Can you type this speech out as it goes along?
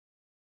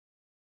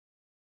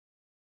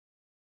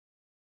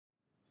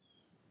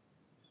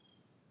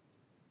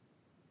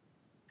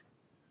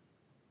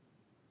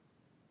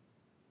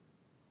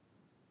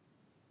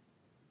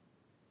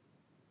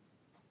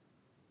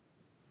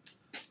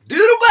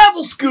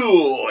Bible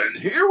School. And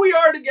here we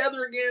are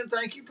together again.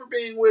 Thank you for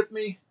being with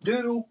me.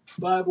 Doodle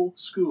Bible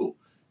School.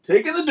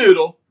 Taking the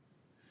doodle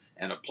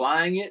and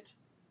applying it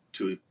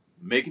to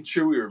making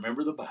sure we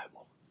remember the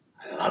Bible.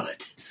 I love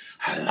it.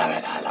 I love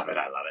it. I love it.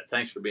 I love it.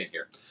 Thanks for being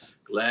here.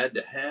 Glad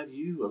to have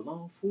you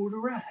along for the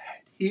ride.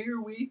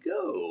 Here we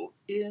go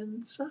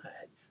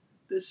inside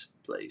this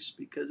place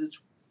because it's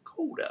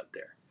cold out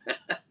there.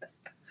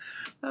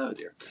 Oh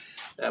dear.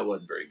 That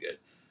wasn't very good.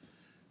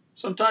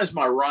 Sometimes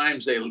my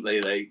rhymes,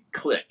 they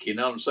click. You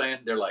know what I'm saying?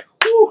 They're like,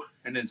 whoo,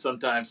 and then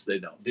sometimes they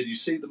don't. Did you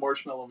see the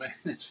Marshmallow Man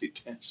as he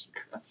danced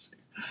across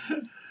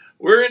here?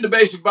 We're into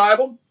Basic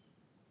Bible,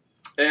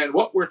 and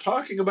what we're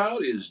talking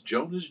about is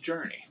Jonah's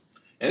journey.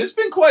 And it's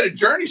been quite a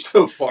journey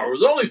so far. It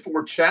was only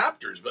 4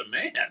 chapters, but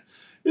man,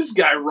 this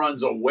guy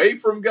runs away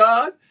from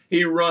God.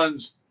 He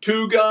runs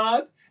to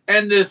God.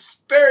 And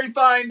this very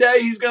fine day,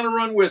 he's going to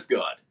run with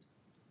God.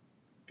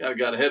 Kind of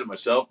got ahead of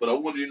myself, but I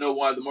wanted you to know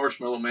why the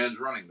Marshmallow Man's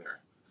running there.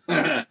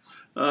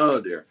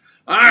 Oh, dear.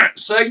 All right,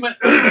 segment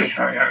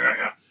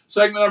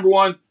number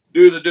 1,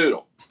 do the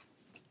doodle.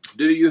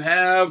 Do you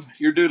have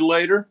your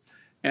doodle-later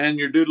and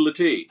your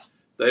doodle-a-tee?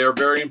 They are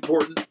very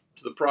important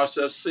to the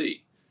process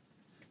C.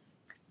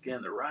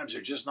 Again, the rhymes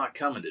are just not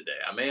coming today.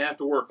 I may have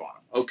to work on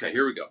them. Okay,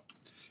 here we go.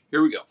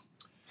 Here we go.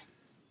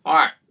 All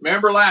right,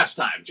 remember last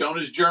time,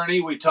 Jonah's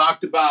journey, we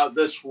talked about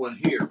this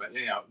one here. But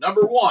anyhow,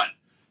 number 1,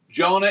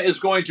 Jonah is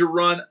going to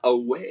run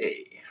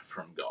away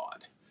from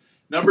God.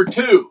 Number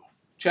 2,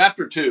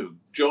 chapter 2,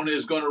 Jonah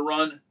is going to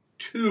run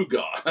to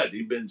God.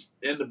 He's been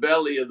in the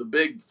belly of the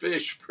big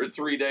fish for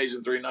 3 days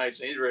and 3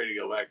 nights, and he's ready to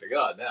go back to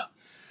God now.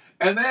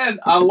 And then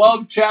I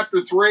love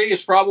chapter 3.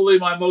 It's probably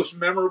my most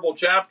memorable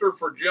chapter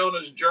for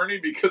Jonah's journey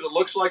because it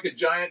looks like a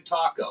giant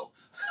taco.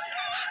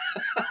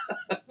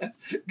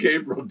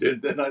 Gabriel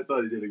did that. I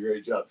thought he did a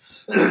great job.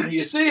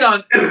 You see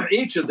on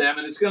each of them,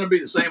 and it's going to be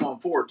the same on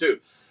 4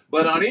 too,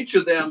 but on each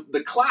of them,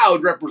 the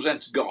cloud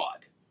represents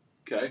God.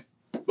 Okay?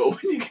 But when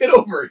you get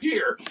over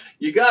here,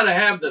 you got to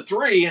have the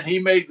 3, and he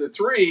made the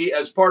 3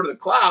 as part of the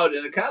cloud,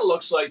 and it kind of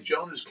looks like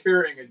Jonah's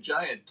carrying a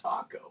giant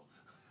taco.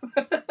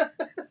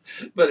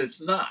 But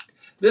it's not.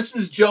 This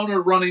is Jonah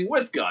running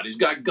with God. He's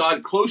got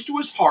God close to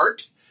his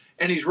heart,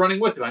 and he's running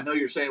with him. I know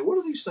you're saying, what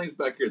are these things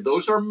back here?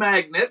 Those are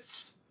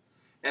magnets,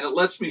 and it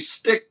lets me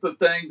stick the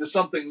thing to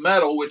something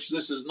metal, which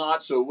this is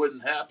not, so it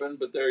wouldn't happen,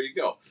 but there you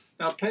go.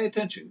 Now, pay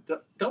attention.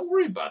 Don't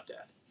worry about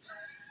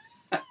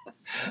that.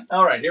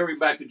 All right, here we're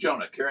back to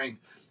Jonah carrying.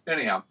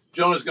 Anyhow,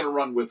 Jonah's going to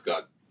run with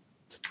God.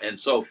 And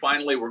so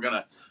finally, we're going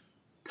to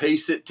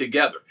pace it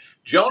together.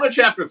 Jonah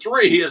chapter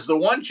 3 is the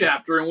one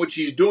chapter in which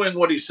he's doing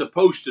what he's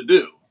supposed to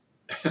do.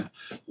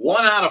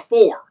 1 out of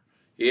 4.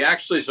 He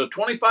actually, so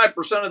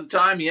 25% of the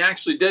time, he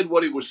actually did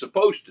what he was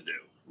supposed to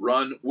do.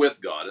 Run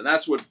with God. And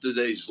that's what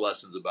today's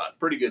lesson's about.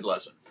 Pretty good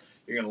lesson.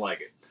 You're going to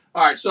like it.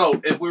 All right,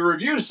 so if we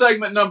review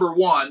segment number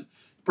 1,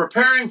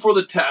 preparing for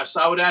the test,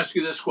 I would ask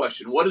you this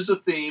question. What is the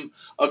theme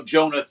of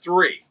Jonah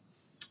 3?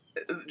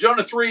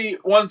 Jonah 3,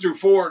 1 through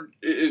 4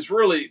 is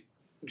really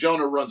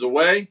Jonah runs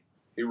away,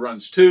 he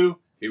runs to,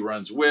 he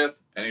runs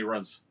with, and he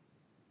runs.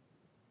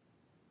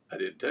 I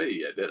didn't tell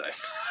you yet, did I?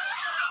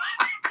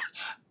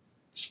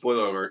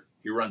 Spoiler alert,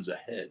 he runs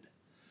ahead.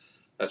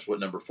 That's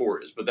what number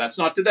 4 is. But that's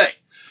not today.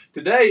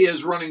 Today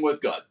is running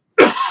with God.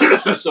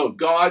 So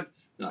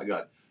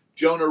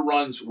Jonah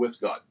runs with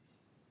God.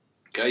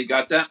 Okay, you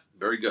got that?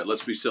 Very good.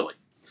 Let's be silly.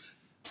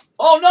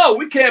 Oh, no,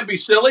 we can't be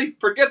silly.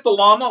 Forget the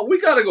llama. We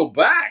got to go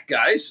back,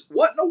 guys.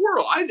 What in the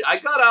world? I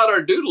got out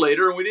our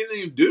doodle-later and we didn't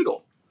even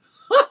doodle.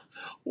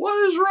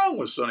 What is wrong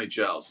with Sonny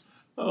Childs?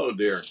 Oh,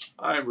 dear.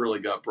 I've really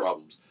got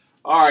problems.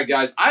 All right,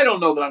 guys. I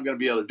don't know that I'm going to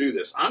be able to do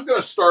this. I'm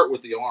going to start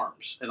with the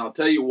arms, and I'll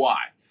tell you why.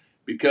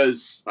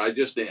 Because I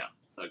just am.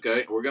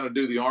 Okay? We're going to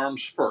do the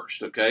arms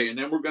first, okay? And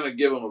then we're going to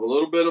give him a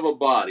little bit of a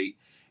body,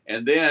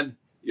 and then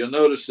you'll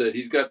notice that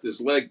he's got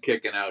this leg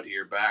kicking out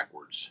here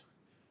backwards.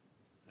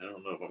 I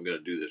don't know if I'm going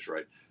to do this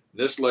right.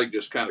 This leg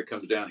just kind of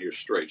comes down here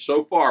straight.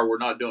 So far, we're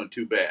not doing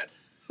too bad.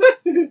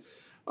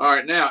 All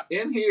right, now,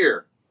 in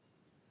here,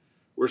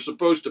 we're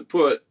supposed to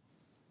put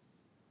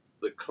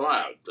the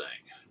cloud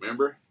thing.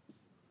 Remember?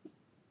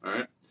 All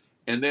right.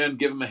 And then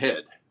give him a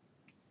head.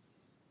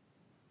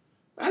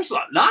 That's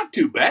not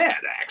too bad,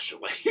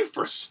 actually.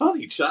 For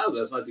Sonny Childs,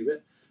 that's not too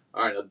bad.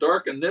 All right, now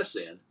darken this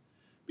in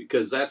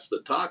because that's the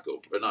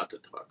taco, or not the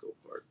taco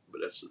part,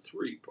 but that's the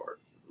 3 part.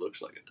 It looks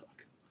like a taco.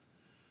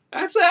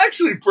 That's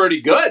actually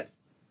pretty good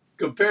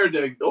compared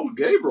to old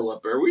Gabriel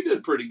up there. We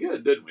did pretty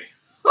good, didn't we?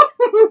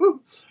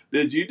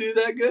 Did you do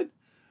that good?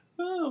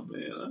 Oh,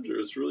 man, I'm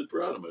just really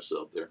proud of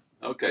myself there.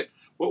 Okay,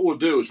 what we'll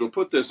do is we'll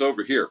put this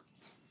over here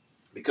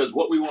because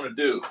what we want to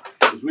do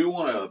is we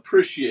want to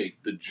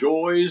appreciate the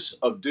joys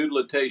of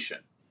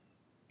doodletation.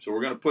 So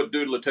we're going to put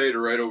doodletator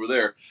right over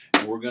there,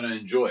 and we're going to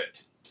enjoy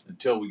it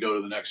until we go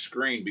to the next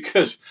screen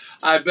because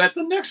I bet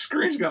the next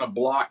screen's going to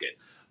block it.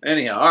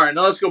 Anyhow, all right,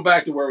 now let's go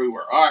back to where we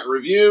were. All right,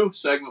 review,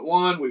 segment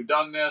 1, we've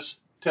done this.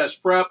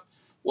 Test prep,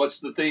 what's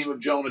the theme of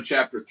Jonah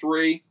chapter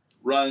 3?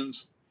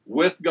 Runs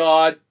with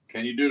God.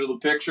 Can you doodle the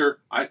picture?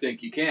 I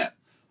think you can.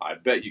 I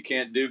bet you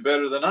can't do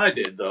better than I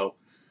did, though.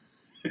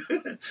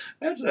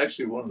 That's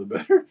actually one of the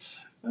better.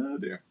 Oh,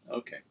 dear.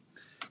 Okay.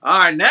 All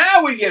right,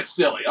 now we get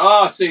silly.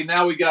 Oh, see,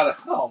 now we got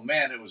oh,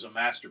 man, it was a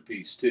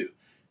masterpiece, too.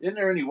 Isn't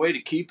there any way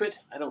to keep it?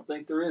 I don't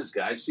think there is,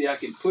 guys. See, I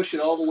can push it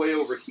all the way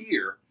over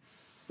here,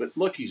 but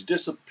look, he's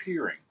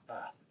disappearing.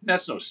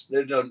 There's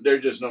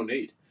just no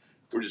need.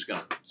 We're just going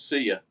to see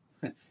you.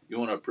 You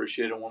want to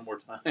appreciate it one more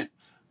time?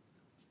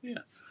 Yeah.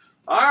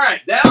 All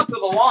right, down to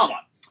the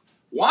llama.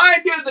 Why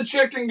did the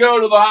chicken go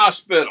to the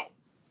hospital?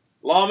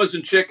 Llamas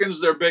and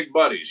chickens, they're big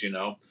buddies, you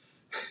know.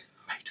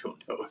 I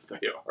don't know if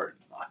they are or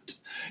not.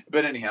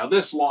 But anyhow,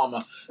 this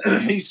llama,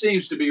 he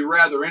seems to be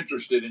rather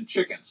interested in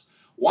chickens.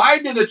 Why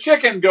did the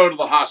chicken go to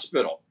the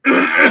hospital?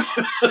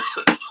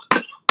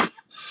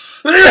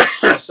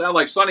 Sound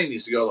like Sonny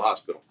needs to go to the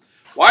hospital.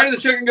 Why did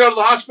the chicken go to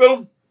the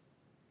hospital?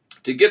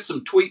 To get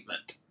some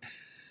tweetment.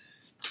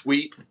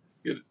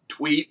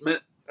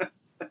 Tweetment.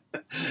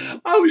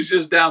 I was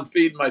just down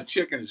feeding my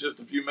chickens just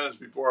a few minutes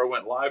before I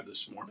went live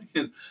this morning,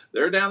 and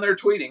they're down there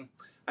tweeting.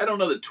 I don't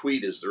know that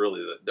tweet is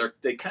really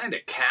they kind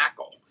of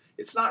cackle.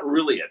 It's not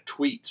really a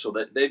tweet, so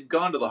that they've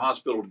gone to the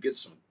hospital to get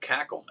some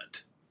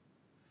cacklement.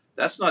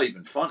 That's not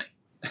even funny.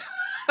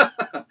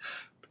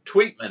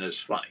 Tweetment is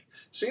funny.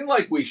 Seemed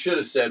like we should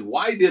have said,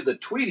 why did the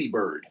Tweety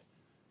bird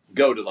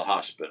go to the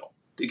hospital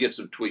to get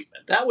some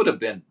tweetment? That would have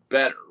been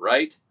better,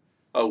 right?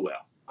 Oh,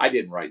 well, I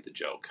didn't write the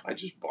joke. I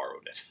just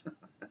borrowed it.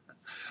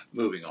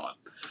 Moving on.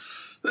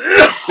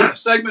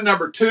 Segment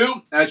number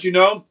 2, as you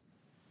know,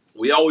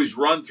 we always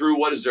run through,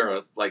 what is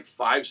there, like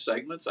 5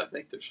 segments? I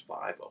think there's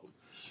 5 of them.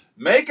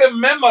 Make a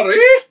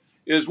memory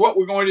is what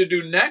we're going to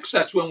do next.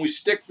 That's when we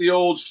stick the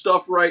old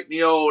stuff right in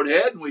the old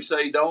head and we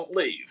say, don't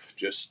leave.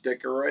 Just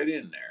stick it right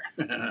in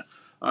there.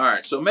 All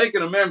right, so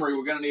making a memory,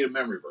 we're going to need a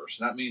memory verse.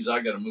 That means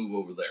I got to move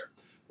over there.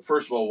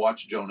 First of all,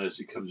 watch Jonah as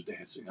he comes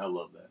dancing. I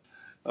love that.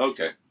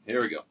 Okay,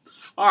 here we go.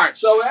 All right,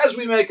 so as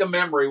we make a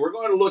memory, we're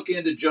going to look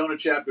into Jonah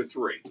chapter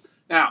 3.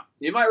 Now,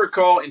 you might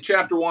recall in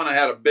chapter 1, I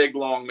had a big,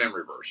 long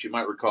memory verse. You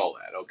might recall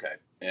that, okay.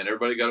 And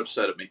everybody got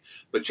upset at me.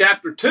 But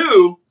chapter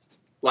 2,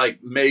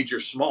 like major,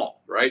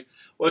 small, right?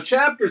 Well,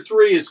 chapter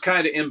 3 is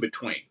kind of in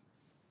between.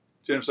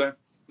 See what I'm saying?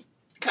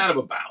 Kind of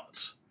a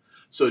balance.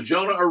 So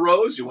Jonah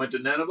arose. He went to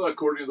Nineveh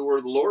according to the word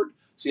of the Lord.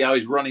 See how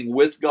he's running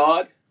with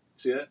God?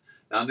 See that?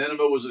 Now,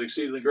 Nineveh was an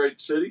exceedingly great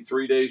city,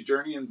 3 days'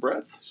 journey in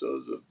breadth.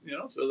 So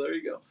there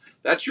you go.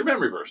 That's your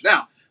memory verse.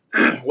 Now,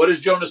 what does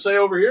Jonah say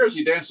over here as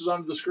he dances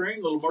onto the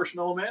screen, little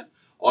marshmallow man?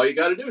 All you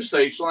got to do is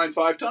say each line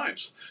 5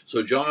 times.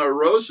 So Jonah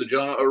arose, so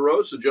Jonah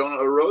arose, so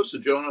Jonah arose, so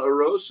Jonah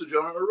arose, so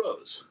Jonah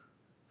arose.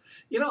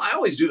 You know, I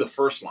always do the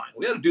first line.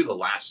 We got to do the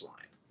last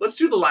line. Let's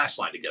do the last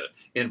line together.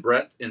 In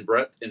breath, in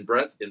breath, in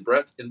breath, in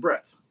breath, in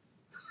breath.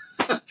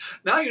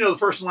 Now you know the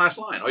first and last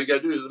line. All you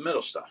got to do is the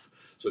middle stuff.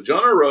 So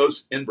Jonah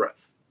arose in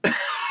breath.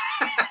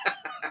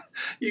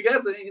 You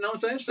got to, you know what I'm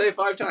saying? Say it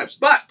 5 times.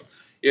 But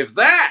if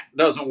that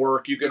doesn't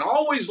work, you can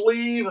always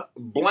leave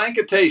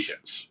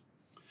blanketations.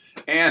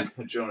 And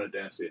Jonah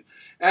dancing.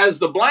 As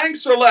the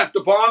blanks are left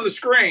upon the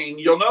screen,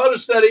 you'll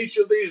notice that each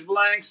of these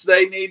blanks,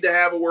 they need to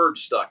have a word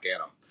stuck in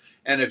them.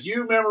 And if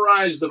you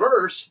memorize the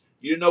verse,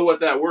 you know what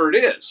that word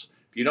is.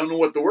 If you don't know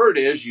what the word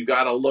is, you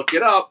got to look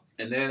it up,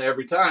 and then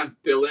every time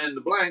fill in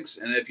the blanks.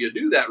 And if you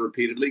do that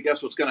repeatedly,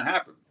 guess what's going to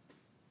happen?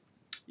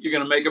 You're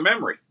going to make a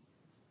memory.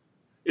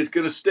 It's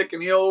going to stick in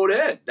the old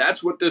head.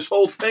 That's what this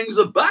whole thing's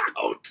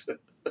about.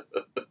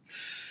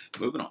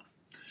 Moving on.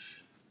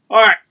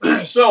 All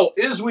right. So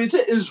as we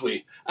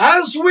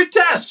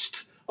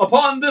test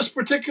upon this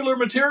particular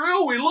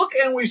material, we look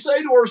and we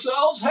say to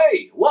ourselves,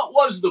 hey, what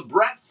was the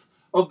breadth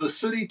of the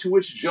city to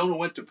which Jonah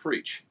went to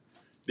preach?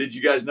 Did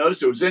you guys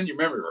notice? It was in your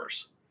memory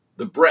verse.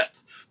 The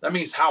breadth. That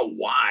means how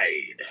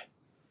wide.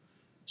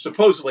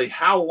 Supposedly,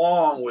 how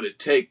long would it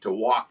take to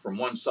walk from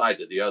one side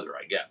to the other,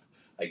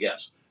 I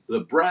guess. The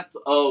breadth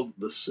of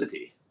the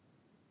city.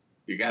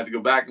 You got to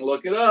go back and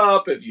look it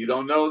up if you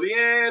don't know the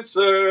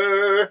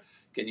answer.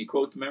 Can you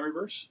quote the memory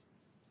verse?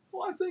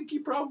 Well, I think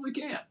you probably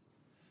can.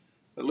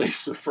 At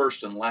least the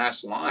first and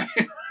last line.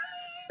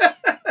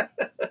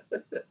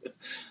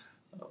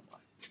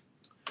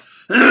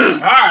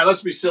 All right,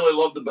 let's be silly.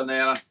 Love the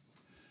banana.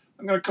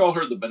 I'm going to call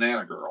her the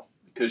banana girl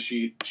because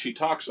she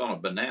talks on a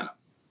banana.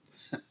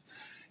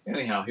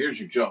 Anyhow, here's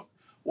your joke.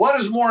 What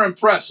is more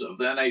impressive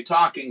than a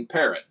talking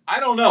parrot? I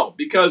don't know,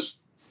 because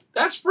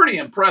that's pretty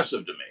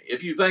impressive to me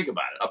if you think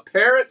about it. A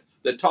parrot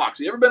that talks.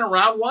 You ever been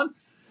around one?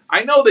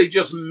 I know they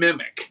just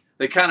mimic.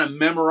 They kind of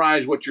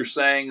memorize what you're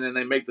saying and then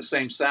they make the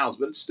same sounds,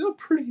 but it's still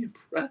pretty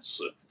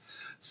impressive.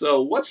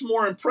 So what's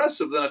more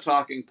impressive than a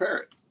talking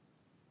parrot?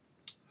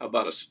 How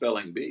about a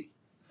spelling bee?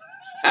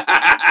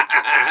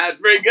 That's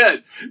pretty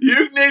good.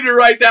 You need to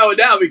write that one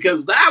down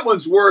because that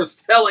one's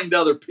worth telling to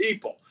other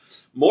people.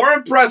 More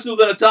impressive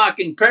than a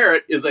talking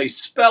parrot is a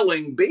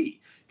spelling bee.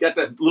 Got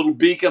that little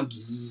bee comes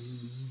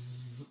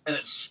zzz, and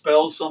it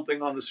spells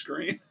something on the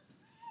screen.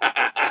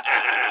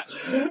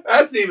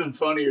 That's even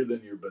funnier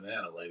than your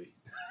banana, lady.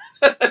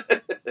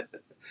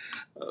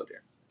 Oh,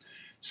 dear.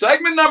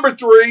 Segment number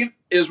 3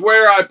 is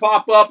where I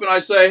pop up and I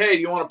say, hey,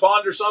 do you want to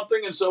ponder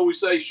something? And so we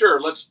say,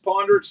 sure, let's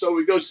ponder it. So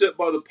we go sit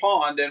by the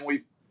pond and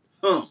we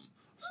hum.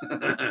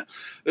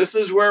 This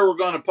is where we're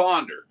going to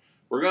ponder.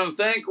 We're going to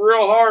think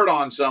real hard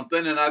on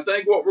something, and I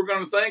think what we're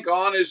going to think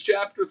on is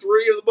chapter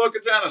 3 of the book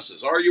of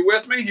Genesis. Are you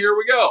with me? Here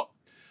we go.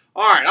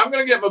 All right, I'm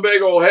going to get my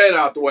big old head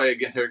out the way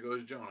again. There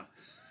goes Jonah.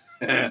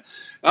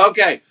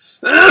 Okay.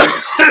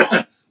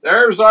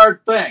 There's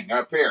our thing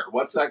up here.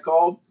 What's that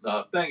called?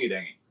 The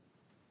thingy-dingy.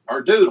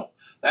 Our doodle.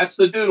 That's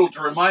the doodle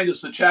to remind us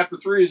that chapter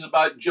 3 is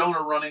about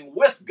Jonah running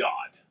with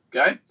God.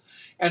 Okay?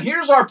 And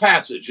here's our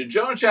passage. In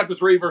Jonah chapter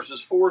 3,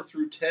 verses 4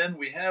 through 10,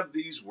 we have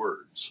these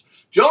words.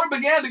 Jonah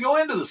began to go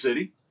into the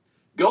city,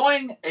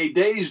 going a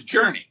day's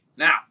journey.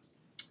 Now,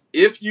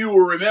 if you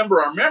will remember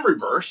our memory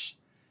verse,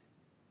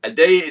 a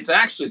day, it's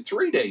actually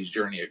 3 days'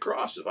 journey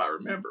across, if I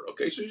remember.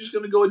 Okay, so you're just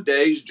going to go a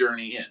day's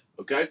journey in.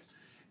 Okay?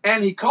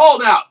 And he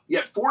called out,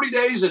 yet 40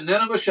 days and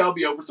Nineveh shall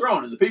be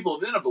overthrown. And the people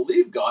of Nineveh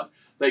believed God.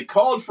 They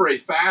called for a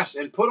fast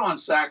and put on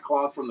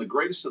sackcloth from the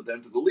greatest of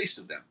them to the least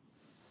of them.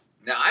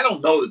 Now, I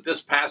don't know that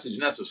this passage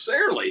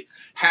necessarily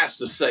has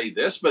to say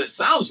this, but it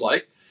sounds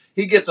like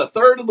he gets a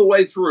third of the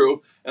way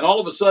through, and all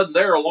of a sudden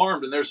they're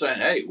alarmed and they're saying,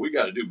 hey, we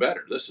got to do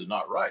better. This is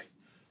not right.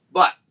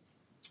 But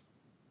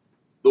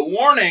the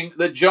warning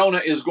that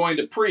Jonah is going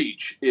to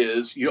preach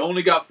is you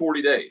only got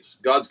 40 days.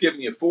 God's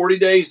giving you 40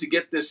 days to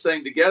get this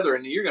thing together,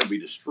 and you're going to be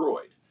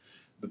destroyed.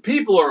 The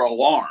people are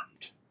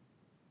alarmed.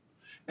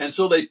 And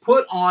so they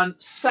put on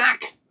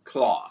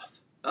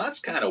sackcloth. Now, that's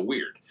kind of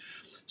weird.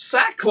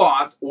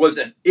 Sackcloth was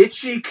an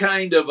itchy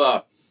kind of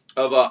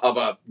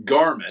a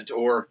garment,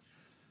 or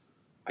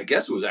I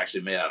guess it was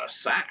actually made out of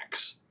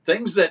sacks.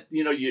 Things that,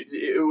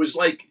 it was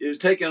like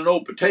taking an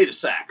old potato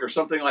sack or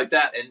something like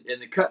that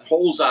and cutting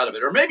holes out of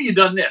it. Or maybe you've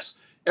done this.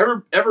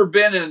 Ever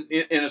been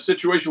in a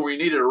situation where you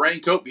needed a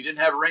raincoat, but you didn't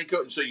have a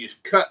raincoat, and so you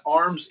cut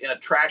arms in a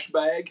trash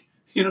bag?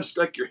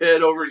 Stuck your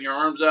head over and your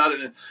arms out,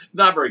 and it's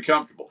not very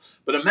comfortable.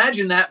 But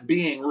imagine that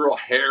being real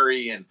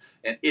hairy and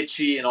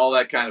itchy and all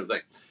that kind of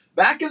thing.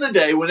 Back in the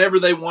day, whenever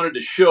they wanted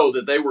to show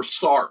that they were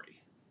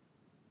sorry,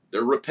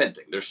 they're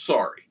repenting, they're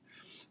sorry,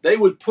 they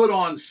would put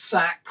on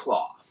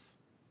sackcloth.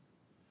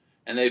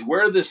 And they'd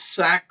wear this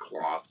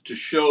sackcloth to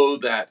show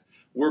that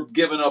we're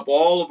giving up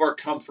all of our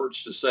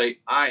comforts to say,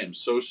 I am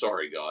so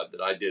sorry, God,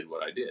 that I did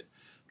what I did.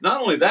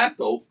 Not only that,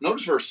 though,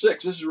 notice verse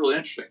 6. This is really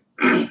interesting.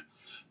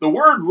 The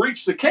word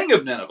reached the king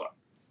of Nineveh.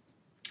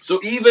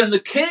 So even the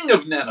king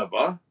of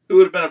Nineveh, who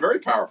would have been a very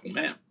powerful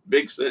man,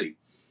 big city,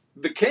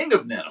 the king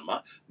of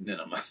Nineveh,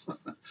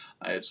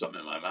 I had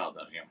something in my mouth.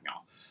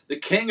 The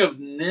king of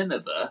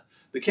Nineveh,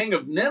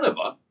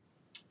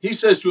 he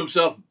says to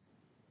himself,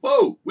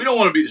 whoa, we don't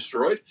want to be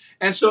destroyed.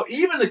 And so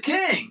even the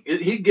king,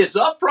 he gets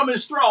up from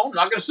his throne,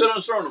 not going to sit on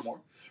his throne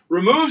anymore,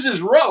 removes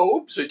his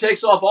robe, so he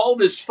takes off all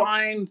this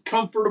fine,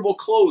 comfortable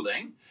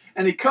clothing,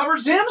 and he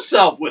covers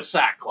himself with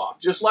sackcloth,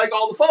 just like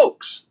all the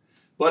folks.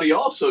 But he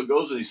also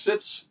goes and he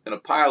sits in a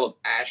pile of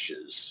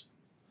ashes,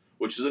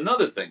 which is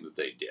another thing that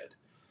they did.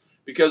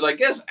 Because I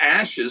guess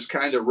ashes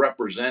kind of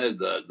represented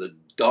the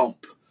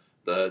dump,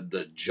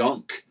 the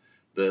junk,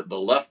 the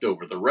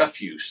leftover, the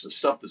refuse, the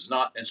stuff that's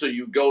not. And so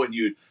you go and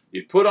you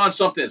put on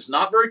something that's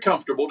not very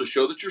comfortable to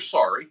show that you're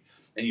sorry,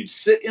 and you'd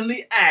sit in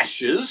the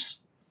ashes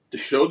to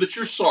show that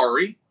you're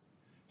sorry,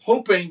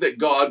 hoping that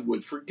God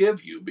would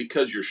forgive you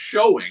because you're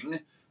showing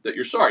that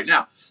you're sorry.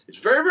 Now, it's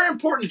very, very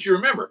important that you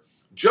remember,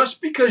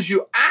 just because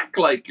you act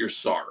like you're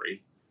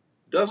sorry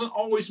doesn't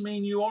always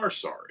mean you are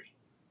sorry.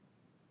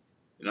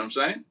 You know what I'm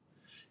saying?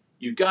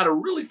 You've got to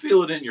really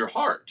feel it in your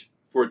heart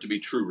for it to be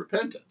true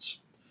repentance.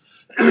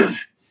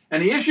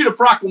 And he issued a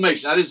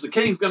proclamation. That is, the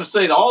king's going to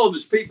say to all of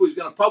his people, he's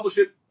going to publish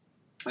it,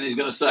 and he's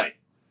going to say,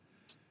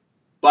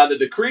 by the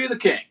decree of the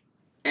king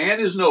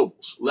and his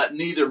nobles, let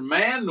neither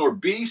man nor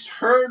beast,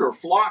 herd or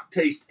flock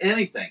taste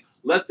anything.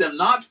 Let them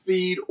not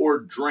feed or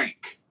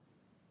drink.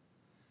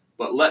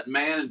 But let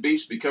man and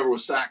beast be covered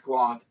with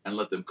sackcloth, and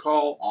let them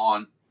call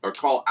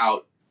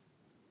out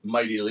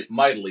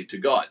mightily to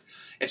God.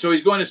 And so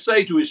he's going to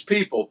say to his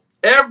people,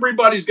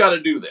 everybody's got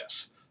to do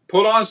this.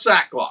 Put on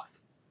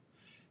sackcloth.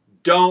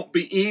 Don't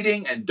be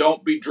eating and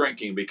don't be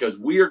drinking, because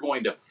we are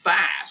going to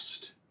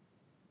fast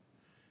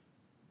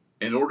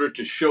in order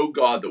to show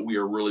God that we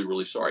are really,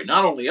 really sorry.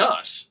 Not only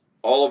us,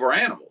 all of our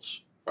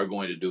animals are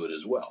going to do it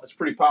as well. It's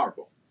pretty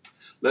powerful.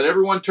 Let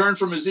everyone turn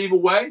from his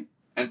evil way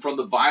and from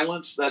the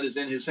violence that is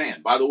in his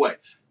hand. By the way,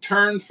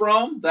 turn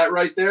from, that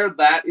right there,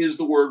 that is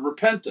the word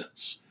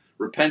repentance.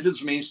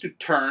 Repentance means to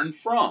turn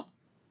from,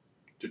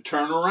 to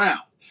turn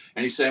around.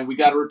 And he's saying we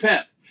got to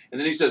repent. And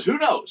then he says, who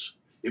knows?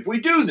 If we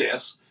do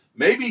this,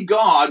 maybe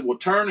God will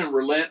turn and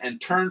relent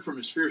and turn from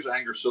his fierce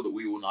anger so that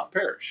we will not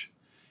perish.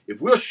 If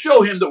we'll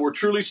show him that we're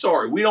truly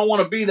sorry, we don't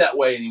want to be that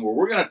way anymore.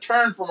 We're going to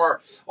turn from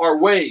our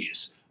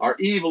ways, our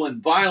evil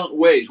and violent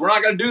ways. We're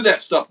not going to do that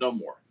stuff no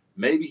more.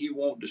 Maybe he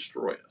won't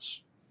destroy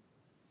us.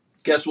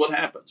 Guess what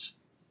happens?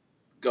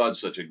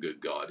 God's such a good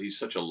God. He's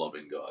such a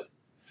loving God.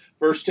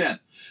 Verse 10.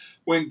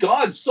 When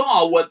God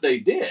saw what they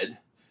did,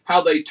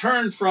 how they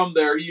turned from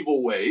their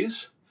evil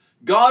ways,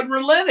 God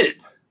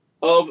relented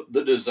of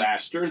the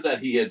disaster that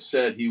he had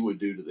said he would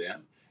do to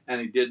them,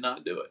 and he did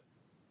not do it.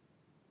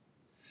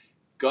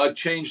 God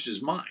changed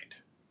his mind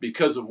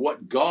because of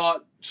what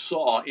God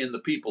saw in the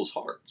people's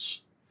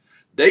hearts.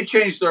 They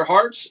changed their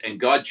hearts, and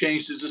God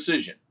changed his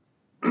decision.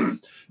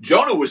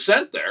 Jonah was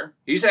sent there.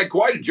 He's had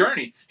quite a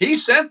journey.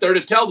 He's sent there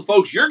to tell the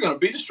folks, you're going to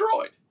be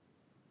destroyed.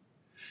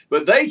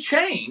 But they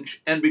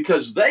change, and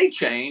because they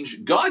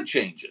change, God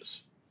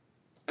changes.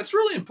 That's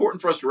really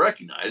important for us to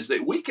recognize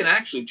that we can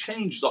actually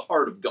change the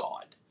heart of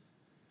God.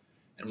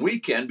 And we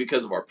can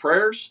because of our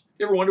prayers.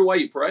 You ever wonder why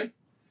you pray?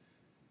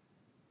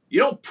 You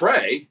don't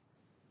pray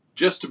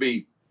just to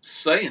be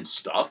saying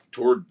stuff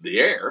toward the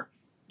air.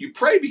 You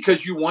pray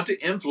because you want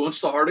to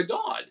influence the heart of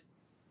God.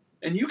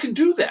 And you can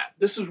do that.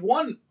 This is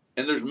one,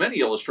 and there's many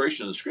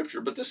illustrations in the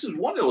scripture, but this is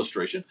one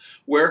illustration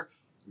where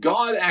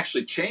God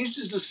actually changed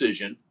his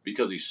decision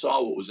because he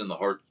saw what was in the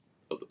heart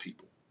of the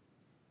people.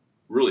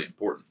 Really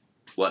important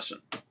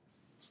lesson.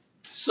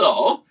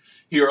 So,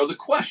 here are the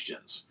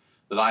questions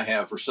that I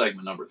have for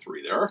segment number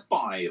 3. There are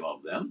 5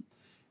 of them.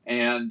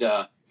 And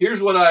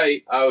here's what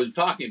I was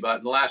talking about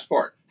in the last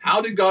part.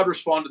 How did God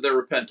respond to their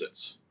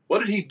repentance? What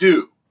did he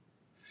do?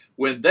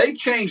 When they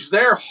changed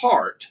their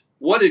heart,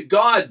 what did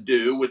God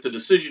do with the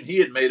decision he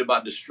had made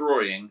about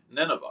destroying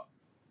Nineveh?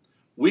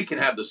 We can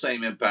have the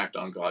same impact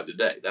on God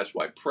today. That's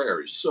why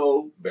prayer is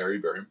so very,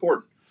 very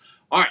important.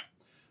 All right.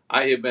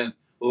 I have been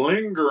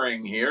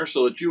lingering here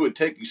so that you would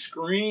take a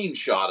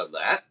screenshot of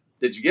that.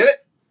 Did you get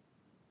it?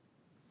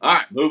 All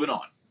right, moving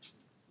on.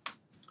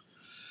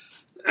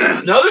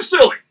 Another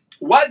silly.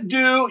 What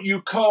do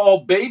you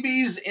call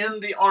babies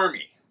in the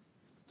army?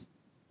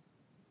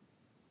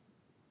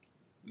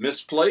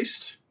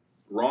 Misplaced?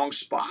 Wrong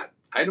spot?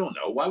 I don't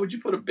know. Why would you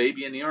put a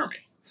baby in the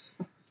army?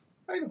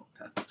 I don't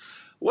know.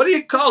 What do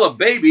you call a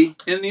baby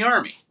in the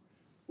army?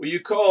 Well, you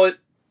call it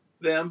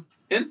them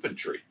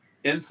infantry.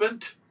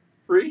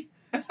 Infantry?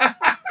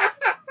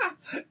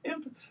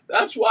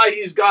 That's why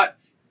he's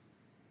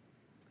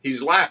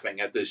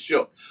laughing at this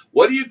joke.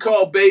 What do you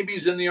call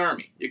babies in the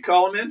army? You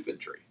call them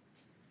infantry.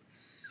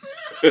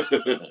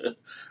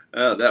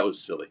 Oh, that was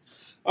silly.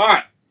 All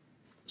right.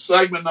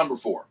 Segment number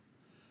 4.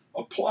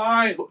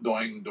 Apply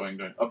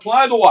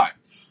the why.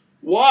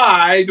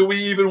 Why do we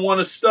even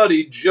want to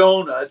study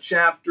Jonah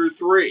chapter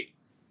 3?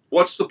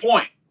 What's the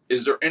point?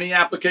 Is there any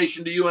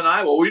application to you and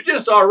I? Well, we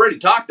just already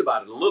talked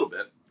about it a little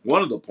bit.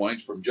 One of the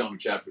points from Jonah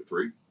chapter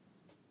 3.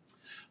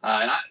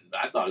 And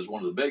I thought it was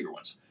one of the bigger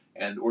ones.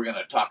 And we're going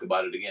to talk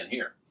about it again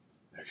here.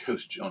 There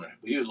goes Jonah.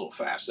 He was a little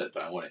fast that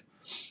time, wasn't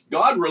he?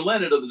 God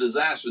relented of the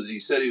disaster that he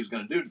said he was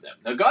going to do to them.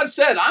 Now, God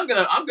said, I'm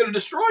going to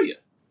destroy you.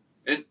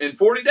 In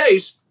 40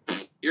 days,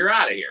 you're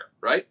out of here,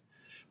 right?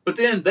 But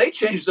then they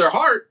changed their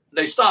heart.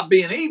 They stopped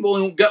being evil.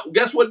 And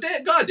guess what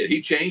God did?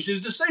 He changed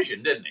his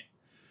decision, didn't he?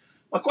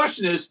 My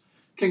question is,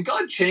 can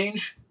God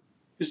change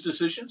his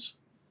decisions?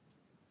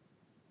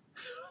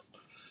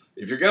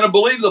 If you're going to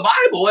believe the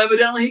Bible,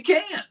 evidently he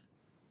can.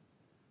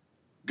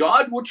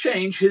 God will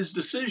change his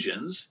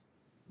decisions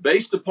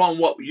based upon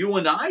what you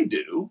and I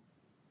do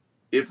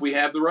if we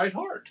have the right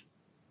heart.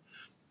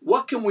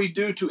 What can we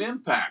do to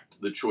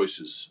impact the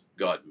choices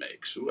God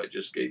makes? Ooh, I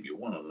just gave you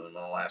one of them in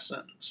the last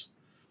sentence.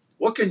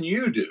 What can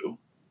you do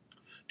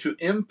to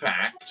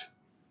impact,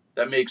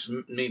 that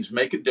means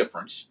make a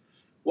difference.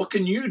 What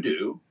can you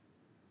do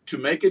to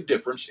make a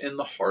difference in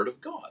the heart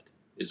of God?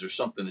 Is there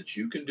something that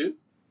you can do?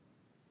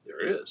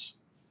 There is.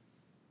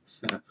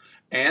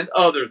 And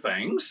other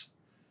things.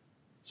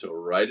 So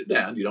write it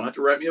down. You don't have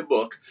to write me a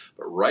book,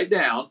 but write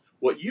down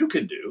what you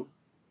can do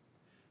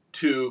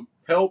to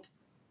help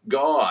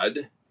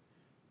God,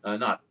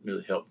 not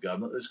really help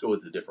God, let's go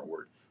with a different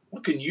word.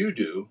 What can you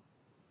do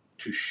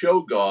to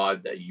show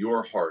God that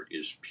your heart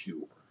is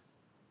pure,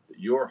 that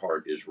your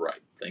heart is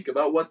right? Think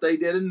about what they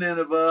did in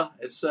Nineveh,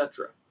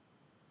 etc.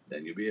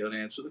 Then you'll be able to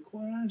answer the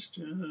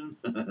question.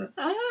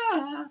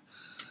 All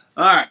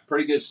right,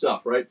 pretty good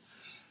stuff, right?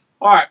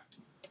 All right,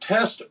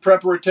 test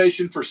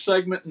preparation for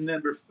segment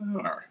number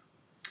 4.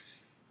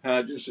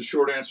 Just a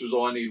short answer is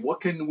all I need.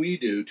 What can we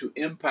do to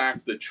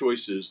impact the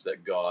choices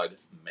that God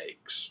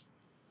makes?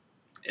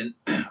 And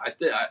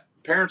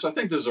parents, I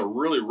think this is a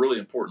really, really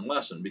important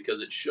lesson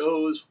because it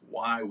shows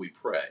why we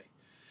pray.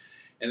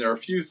 And there are a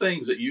few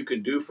things that you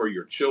can do for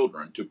your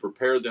children to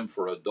prepare them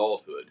for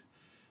adulthood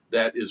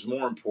that is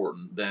more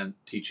important than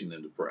teaching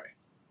them to pray.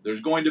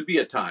 There's going to be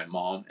a time,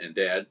 Mom and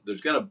Dad,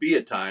 there's going to be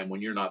a time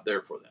when you're not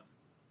there for them,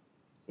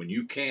 when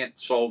you can't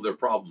solve their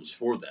problems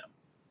for them.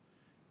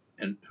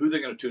 And who are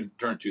they going to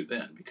turn to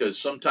then? Because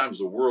sometimes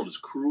the world is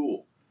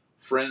cruel.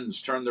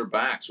 Friends turn their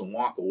backs and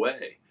walk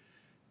away.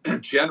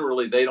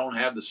 Generally, they don't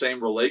have the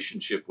same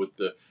relationship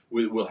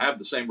will have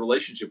the same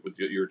relationship with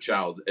your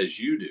child as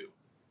you do.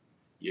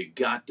 You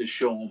got to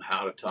show them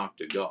how to talk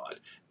to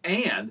God.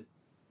 And,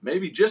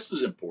 maybe just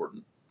as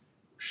important,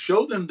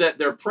 show them that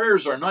their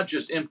prayers are not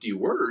just empty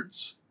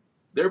words.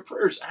 Their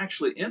prayers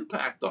actually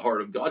impact the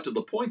heart of God to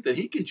the point that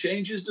he can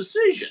change his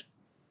decision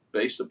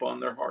based upon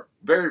their heart.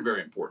 Very,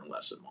 very important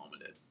lesson, Mom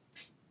and Dad.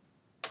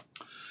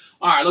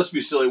 All right, let's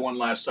be silly one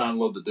last time.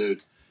 Love the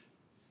dude.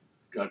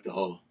 Got the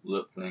whole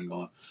lip thing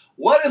going.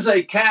 What is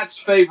a cat's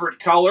favorite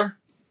color?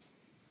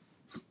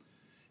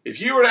 If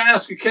you were to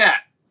ask a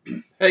cat,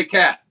 hey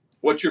cat,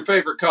 what's your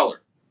favorite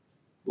color?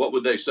 What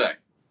would they say?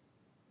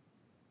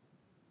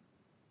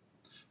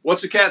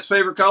 What's a cat's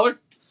favorite color?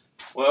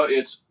 Well,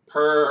 it's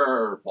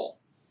purple.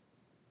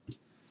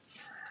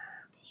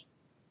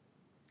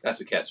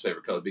 That's a cat's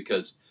favorite color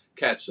because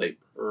cats say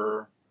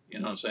purr. You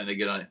know what I'm saying? They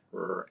get on it,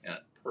 purr, and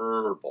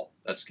purple.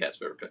 That's a cat's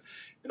favorite color.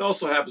 It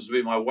also happens to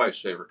be my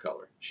wife's favorite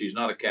color. She's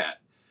not a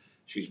cat.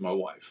 She's my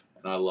wife,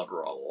 and I love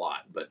her a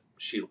lot, but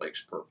she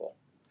likes purple.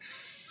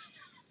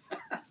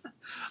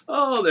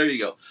 Oh, there you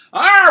go.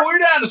 All right, we're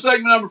down to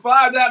segment number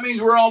 5. That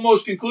means we're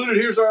almost concluded.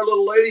 Here's our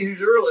little lady who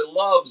really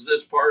loves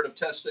this part of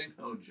testing.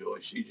 Oh, joy.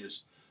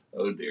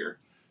 Oh, dear.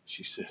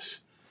 She says,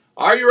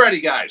 are you ready,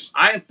 guys?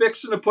 I am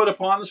fixing to put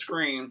upon the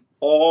screen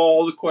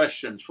all the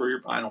questions for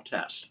your final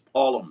test.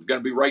 All of them. Going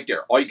to be right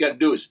there. All you got to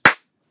do is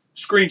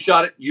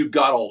screenshot it. You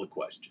got all the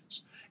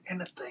questions. And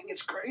the thing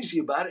that's crazy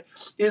about it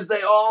is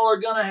they all are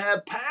going to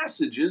have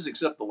passages,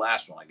 except the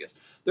last one, I guess.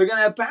 They're going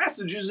to have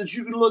passages that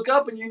you can look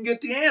up and you can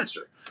get the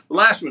answer. The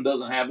last one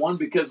doesn't have one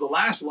because the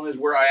last one is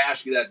where I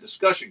ask you that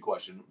discussion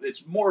question.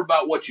 It's more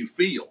about what you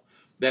feel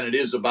than it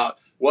is about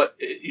what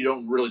you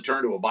don't really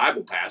turn to a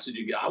Bible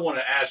passage. I want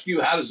to ask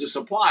you, how does this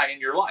apply in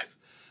your life?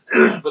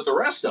 But the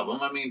rest of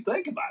them, I mean,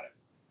 think about it.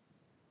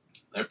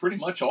 They're pretty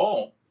much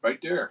all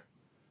right there.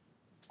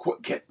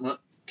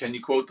 Can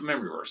you quote the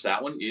memory verse?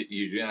 That one,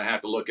 you're going to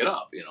have to look it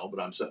up, you know. But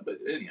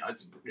anyhow,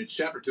 it's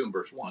chapter 2 and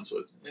verse 1.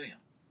 So anyhow,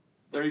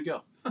 there you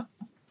go.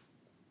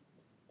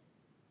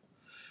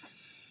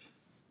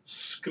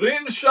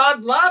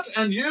 Screenshot that,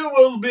 and you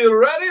will be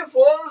ready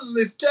for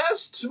the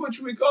test,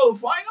 which we call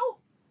final.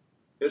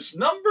 It's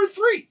number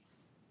 3,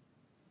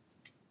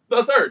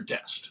 the third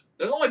test.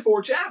 There's only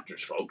 4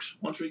 chapters, folks.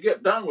 Once we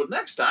get done with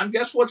next time,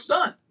 guess what's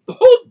done? The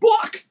whole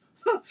book.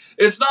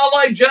 It's not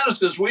like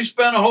Genesis. We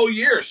spent a whole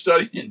year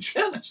studying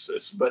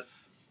Genesis, but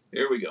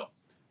here we go.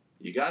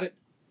 You got it?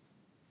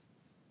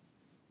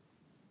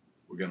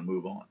 We're going to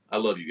move on. I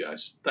love you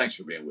guys. Thanks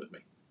for being with me.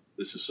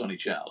 This is Sonny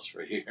Childs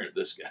right here,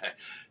 this guy,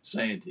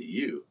 saying to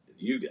you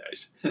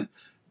guys,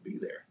 be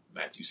there.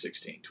 Matthew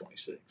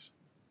 16:26.